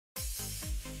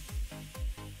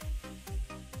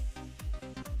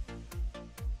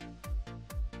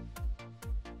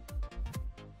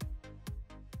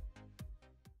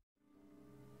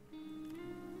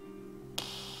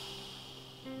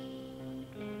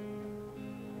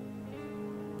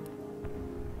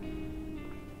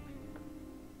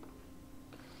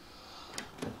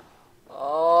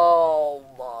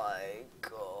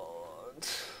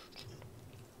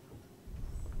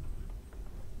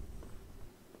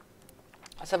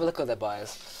Let's have a look at their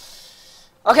bios.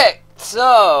 Okay,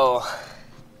 so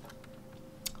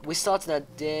we started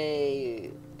at day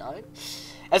 9.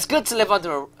 It's good to live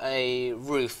under a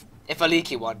roof, if a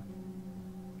leaky one.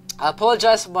 I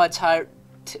apologize for my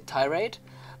tirade,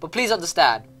 but please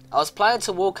understand. I was planning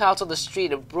to walk out on the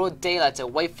street in broad daylight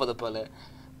and wait for the bullet,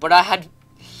 but had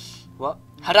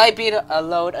I been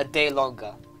alone a day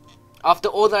longer? After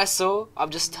all that I saw,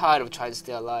 I'm just tired of trying to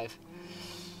stay alive.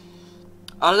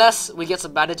 Unless we get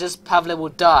some bandages, Pavle will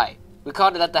die. We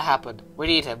can't let that happen. We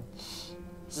need him.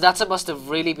 Zlata must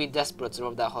have really been desperate to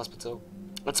rob that hospital.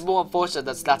 It's more unfortunate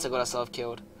that Zlata got herself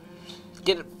killed.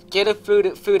 Getting food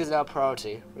is our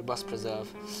priority. We must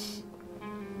preserve.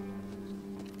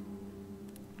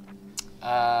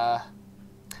 Pavle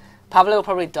will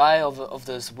probably die of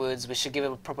those wounds. We should give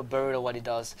him a proper burial when he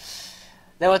does.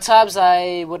 There were times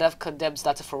I would have condemned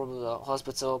Zlata from the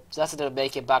hospital. Zlata didn't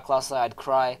make it back last night. I'd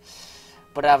cry.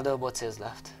 But I have no more tears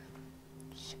left.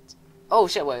 Shit. Oh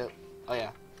shit, wait. Oh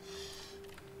yeah.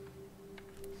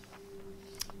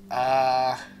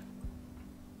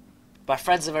 My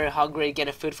friends are very hungry.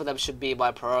 Getting food for them should be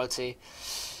my priority.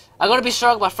 I gotta be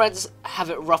strong. My friends have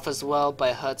it rough as well, but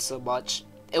it hurts so much.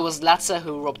 It was Latza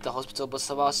who robbed the hospital, but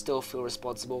somehow I still feel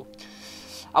responsible.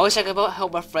 I wish I could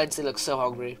help my friends. They look so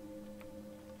hungry.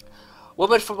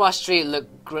 Women from our street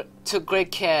took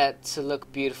great care to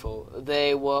look beautiful.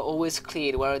 They were always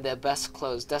clean, wearing their best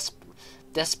clothes,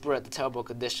 desperate at the terrible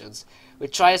conditions. We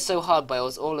tried so hard, but it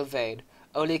was all in vain.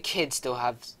 Only kids still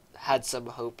had some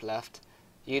hope left.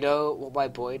 You know what my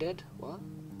boy did? What?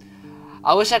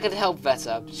 I wish I could help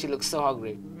Veta. She looks so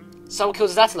hungry. Someone killed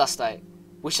Zlata last night.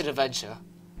 We should avenge her.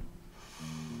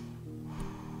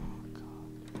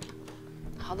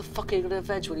 How the fuck are you gonna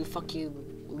avenge when you fucking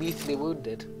lethally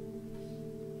wounded?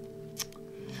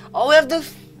 Oh, we have the...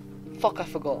 Fuck, I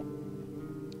forgot.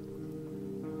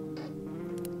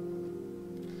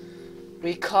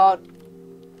 We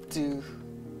can't do...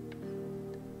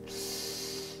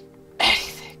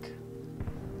 anything.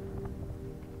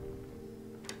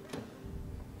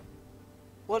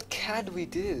 What can we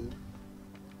do?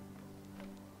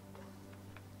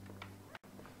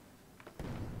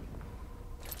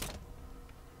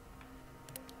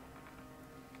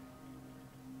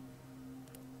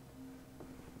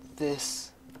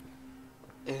 This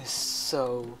is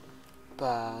so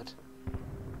bad.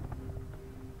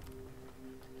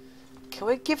 Can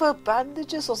we give her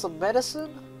bandages or some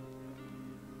medicine?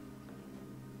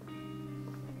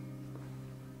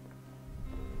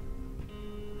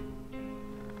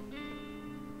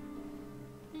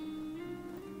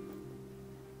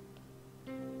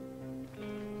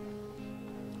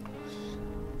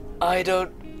 I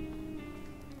don't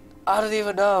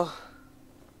even know.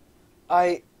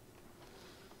 I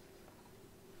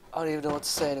don't even know what to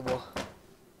say anymore.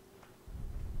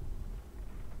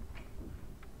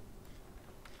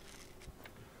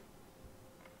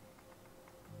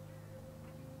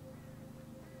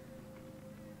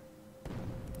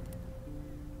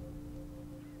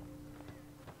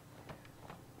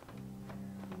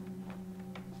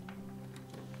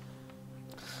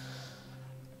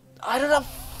 I don't have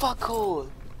fuck all.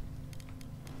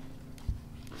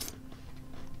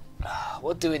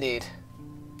 What do we need?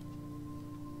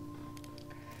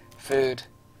 Food.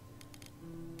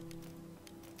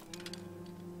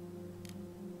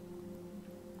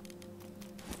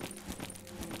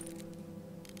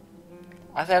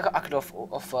 I think I could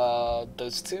offer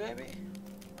those two, maybe?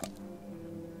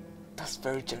 That's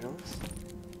very generous.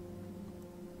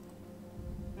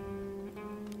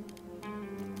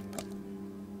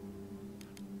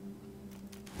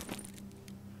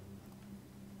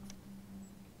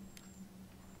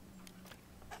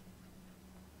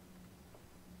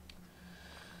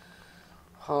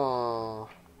 Oh.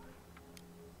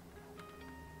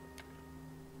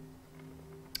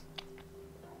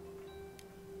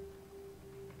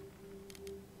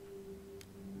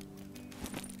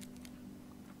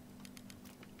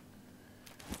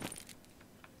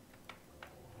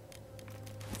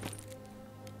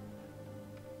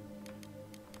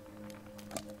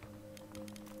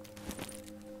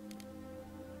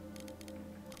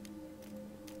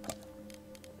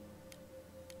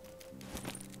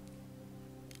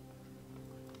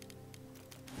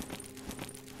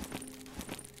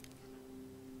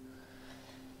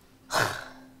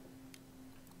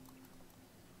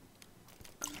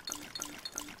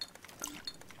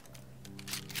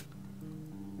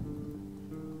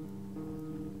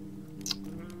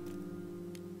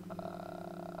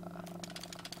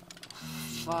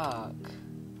 Fuck.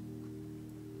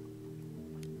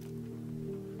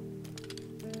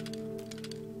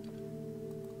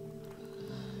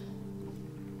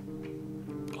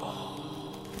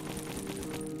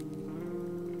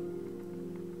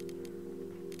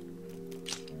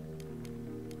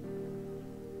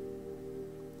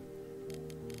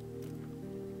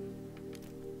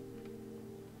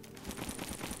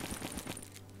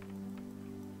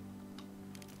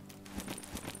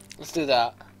 Let's do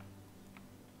that.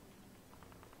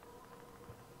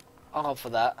 I'm up for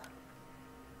that.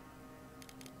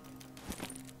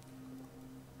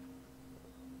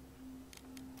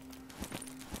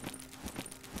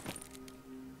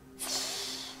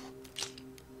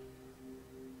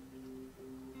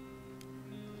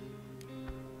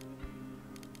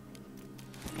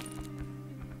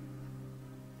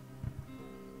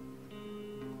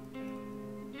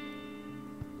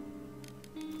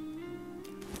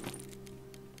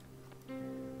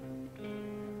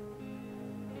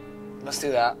 Let's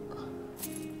do that.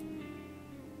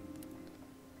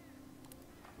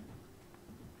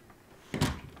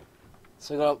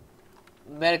 So we got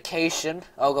medication.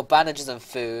 Oh, we got bandages and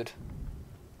food.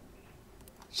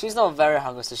 She's not very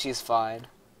hungry, so she's fine.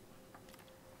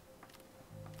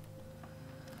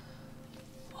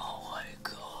 Oh my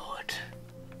god.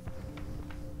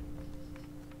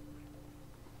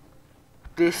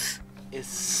 This is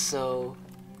so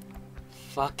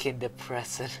fucking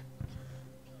depressing.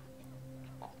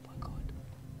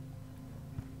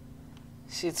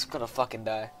 She's gonna fucking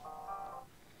die.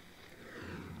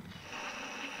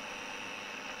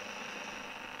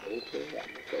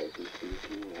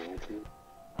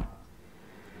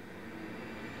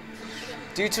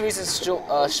 Due to recent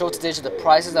shortage, the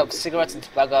prices of cigarettes and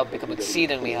tobacco have become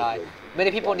exceedingly high. Many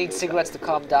people need cigarettes to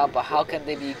calm down, but how can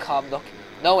they be calm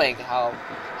knowing how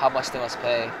much they must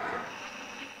pay?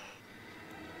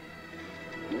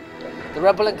 The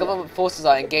rebel and government forces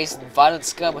are engaged in violent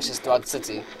skirmishes throughout the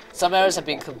city. Some areas have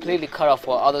been completely cut off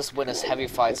while others witness heavy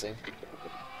fighting.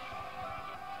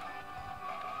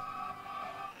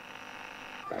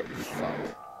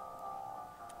 Fuck.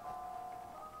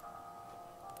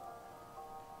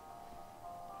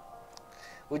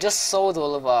 We just sold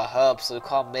all of our herbs, so we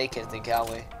can't make anything, can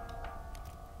we?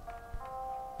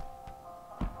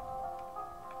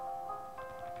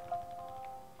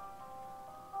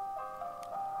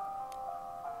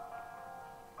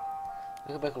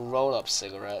 We can make roll-up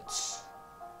cigarettes.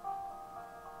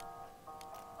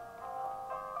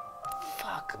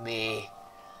 Fuck me.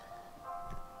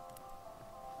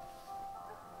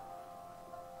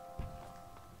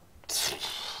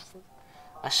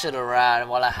 I should have ran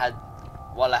while I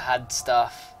had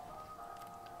stuff.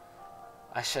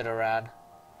 I should have ran.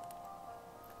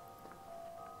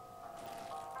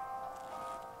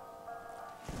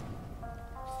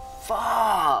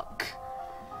 Fuck.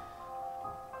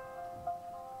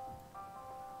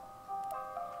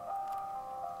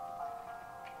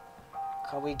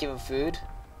 Can't we give him food?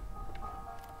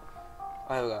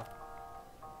 Oh, here we go.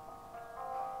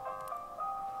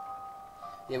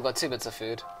 Yeah, we've got 2 bits of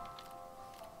food.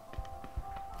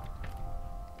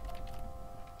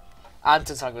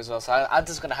 Anton's hungry as well, so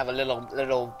Anton's gonna have a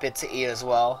little bit to eat as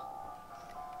well.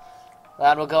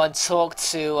 Then we'll go and talk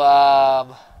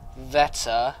to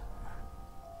Veta.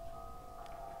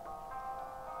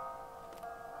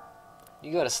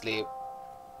 You go to sleep.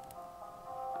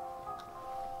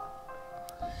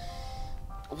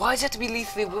 Why does he have to be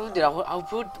lethally wounded? I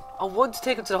want to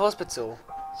take him to the hospital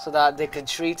so that they can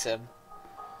treat him.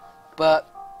 But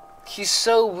he's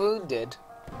so wounded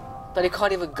that he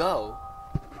can't even go.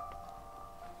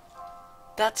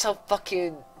 That's how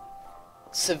fucking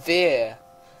severe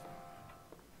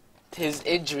his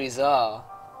injuries are.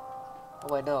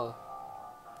 Oh, I know.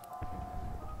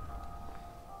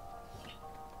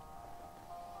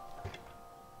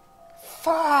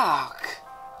 Fuck!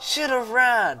 Should've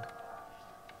ran.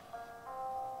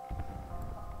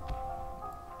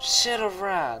 Should've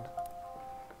ran.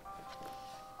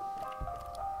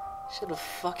 Should've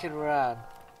fucking ran.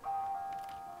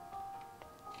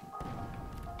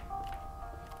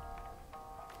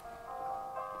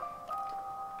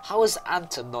 How is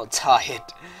Anton not tired?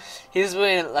 He's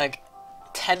been like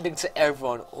tending to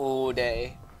everyone all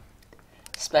day,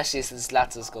 especially since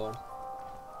Latter's gone.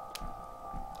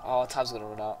 Oh, time's gonna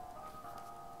run out.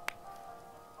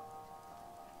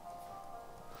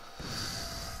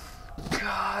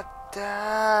 God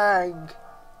dang.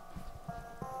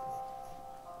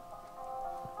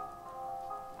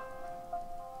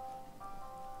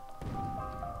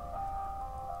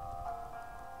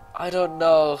 I don't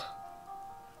know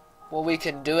what we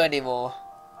can do anymore.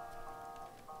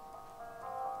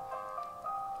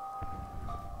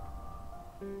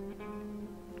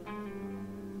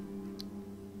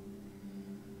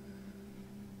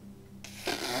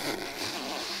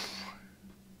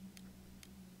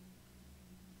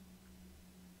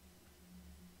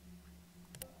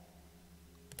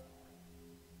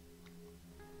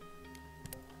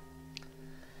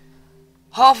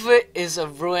 Half of it is a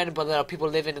ruin, but there are people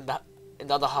living in the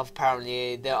other half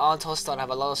apparently. They aren't hostile and have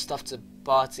a lot of stuff to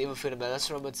But even food and medicine, let's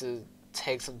remember to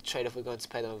take some trade if we're going to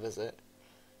pay them a visit.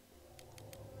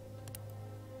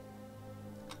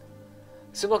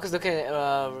 Sumok is looking at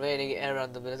remaining area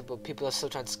around the minute, but people are still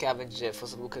trying to scavenge it for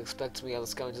some who can expect me on the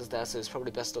scavengers there, so it's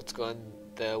probably best not to go in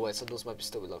their way, so those might be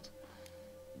still be locked.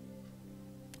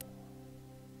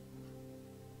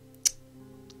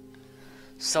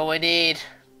 So we need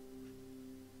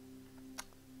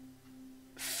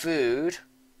food.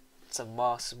 It's a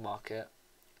massive market.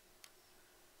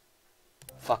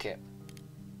 Fuck it.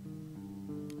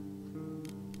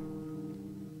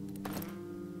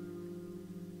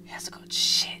 He hasn't got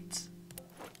shit.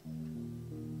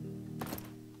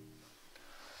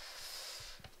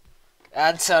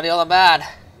 Antonio the man.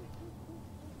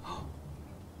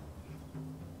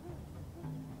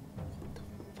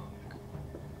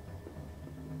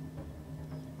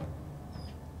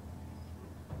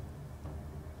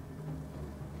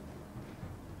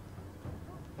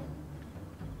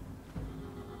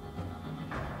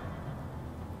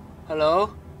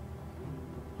 Hello?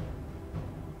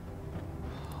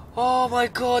 Oh my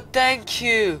god, thank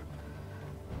you!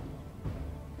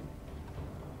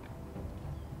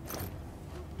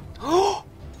 Oh!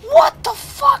 What the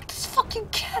fuck? This fucking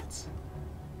cat!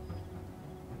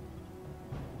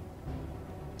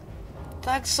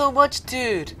 Thanks so much,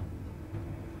 dude!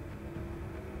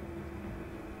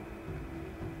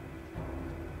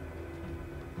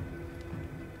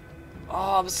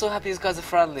 Oh, I'm so happy these guys are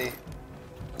friendly.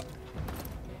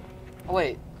 Oh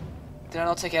wait, did I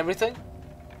not take everything?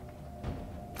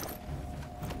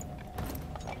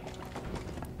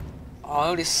 Oh, it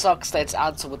only sucks that it's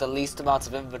answered with the least amount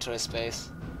of inventory space.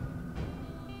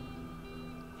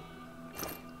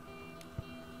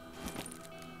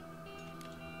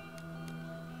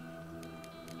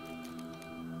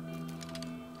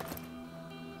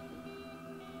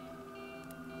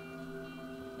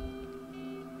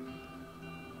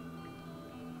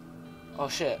 Oh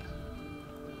shit.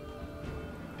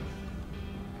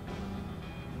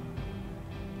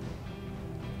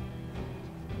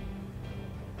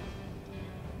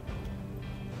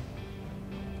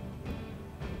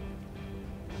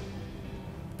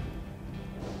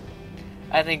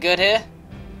 Anything good here?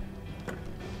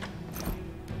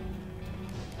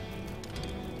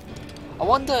 I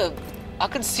wonder, I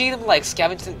can see them like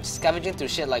scavenging through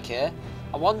shit like here.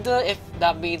 I wonder if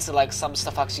that means that like some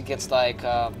stuff actually gets like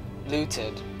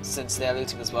looted, since they're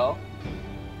looting as well.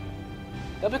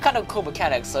 That'd be kind of cool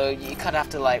mechanic, so you kind of have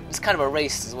to like, it's kind of a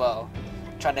race as well.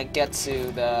 Trying to get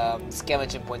to the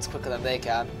scavenging points quicker than they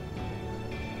can.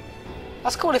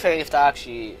 That's cool if that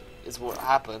actually is what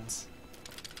happens.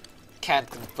 Can't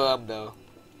confirm though.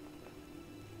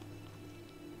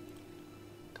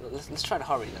 Let's try and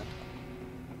hurry then.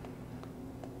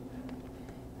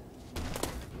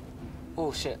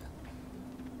 Oh shit.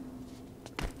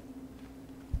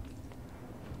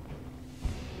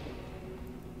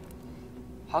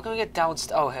 How can we get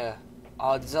downstairs? Oh, here.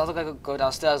 Oh, does the other guy go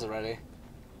downstairs already?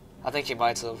 I think he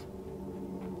might have.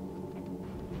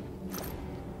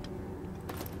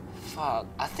 Fuck.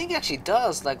 I think he actually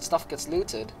does, like stuff gets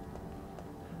looted.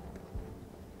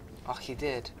 Oh, he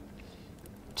did.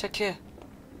 Check here.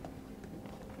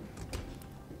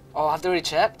 Oh, have they already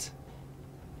checked?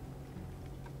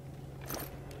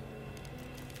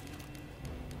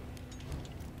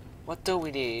 What do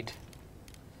we need?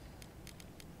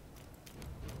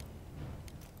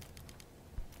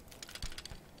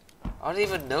 I don't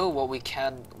even know what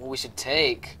we should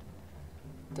take.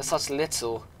 There's such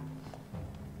little.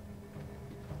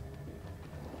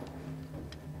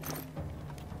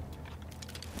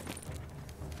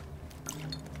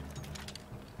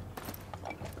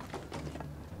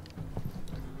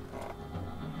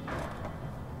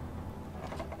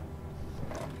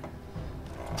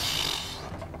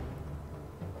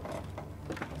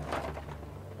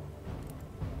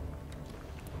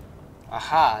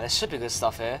 Aha, there should be good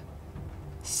stuff here.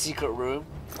 Secret room.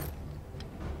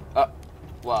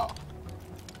 Wow.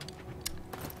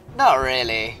 Not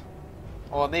really.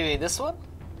 Or maybe this one?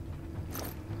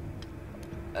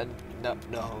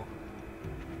 No.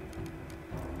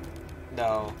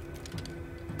 No.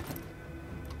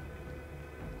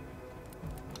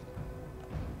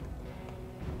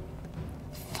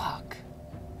 Fuck.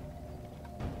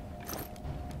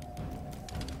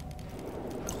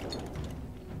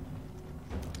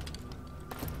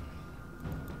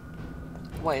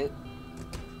 Wait.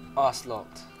 Oh, it's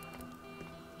locked.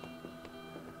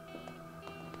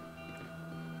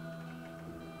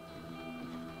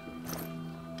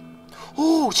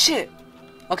 Oh shit!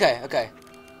 Okay.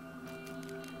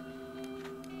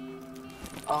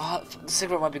 Oh, the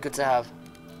cigarette might be good to have.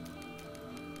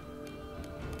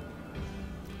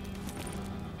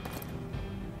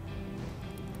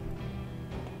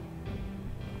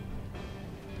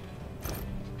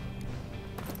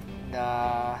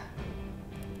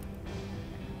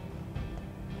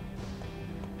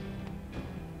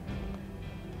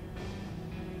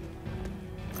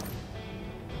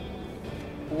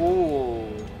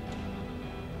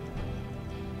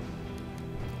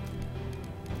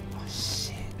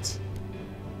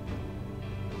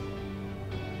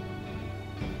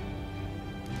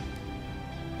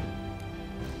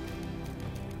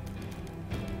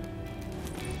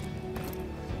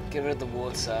 Get rid of the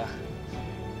water.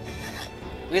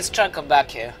 Let's try and come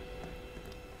back here.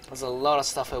 There's a lot of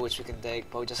stuff here which we can dig,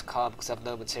 but we just can't because I have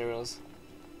no materials.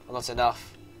 Or not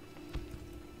enough.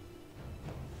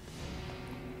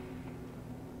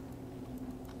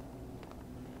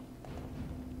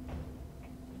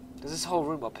 There's this whole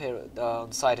room up here on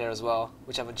the side here as well,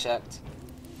 which I haven't checked.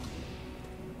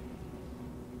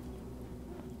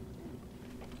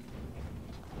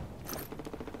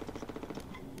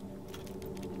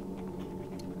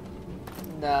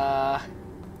 Nah.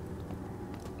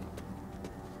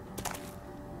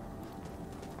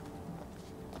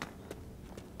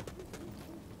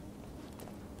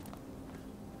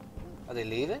 Are they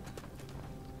leaving?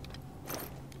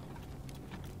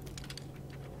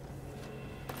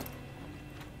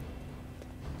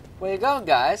 Where you going,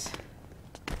 guys?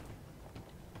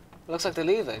 Looks like they're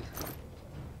leaving.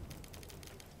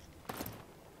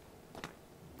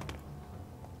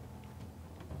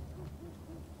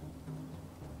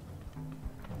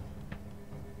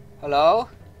 Hello?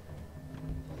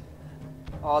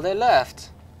 Oh, they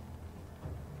left.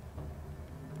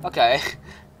 Okay.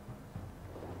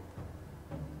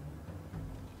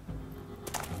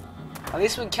 At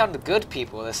least we encountered the good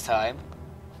people this time.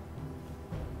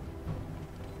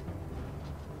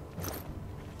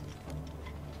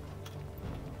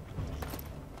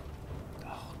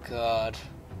 Oh god.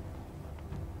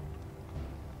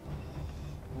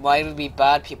 Might even be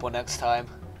bad people next time.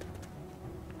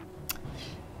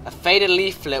 A faded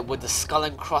leaflet with the skull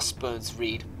and crossbones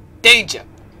read, "Danger!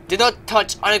 Do not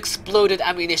touch unexploded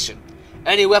ammunition.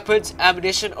 Any weapons,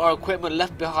 ammunition, or equipment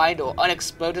left behind or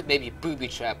unexploded may be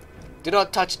booby-trapped. Do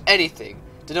not touch anything.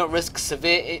 Do not risk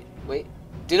severe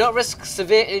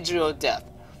injury or death.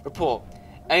 Report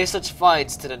any such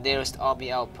finds to the nearest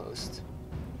army outpost."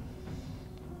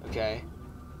 Okay.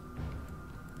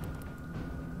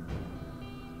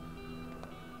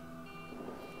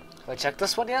 Have I checked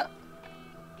this one yet?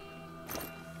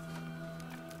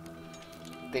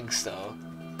 Think so.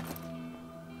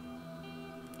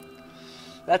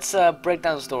 Let's break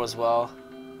down this door as well.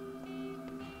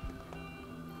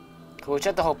 Cool, we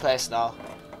check the whole place now.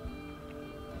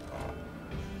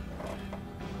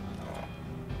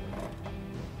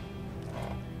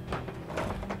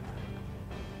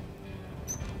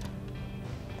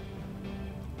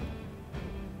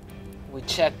 We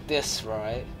check this,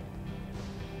 right?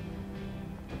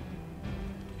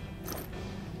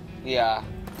 Yeah.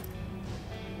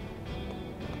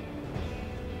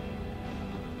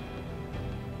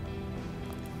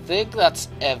 I think that's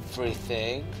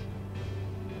everything.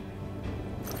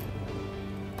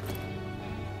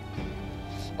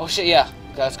 Oh shit, yeah.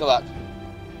 Okay, let's go back.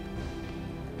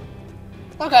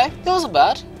 Okay, that wasn't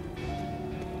bad.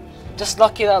 Just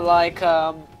lucky that like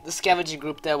the scavenging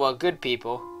group there were good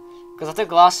people. Because I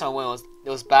think last time it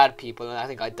was bad people and I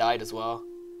think I died as well.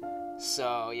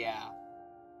 So yeah.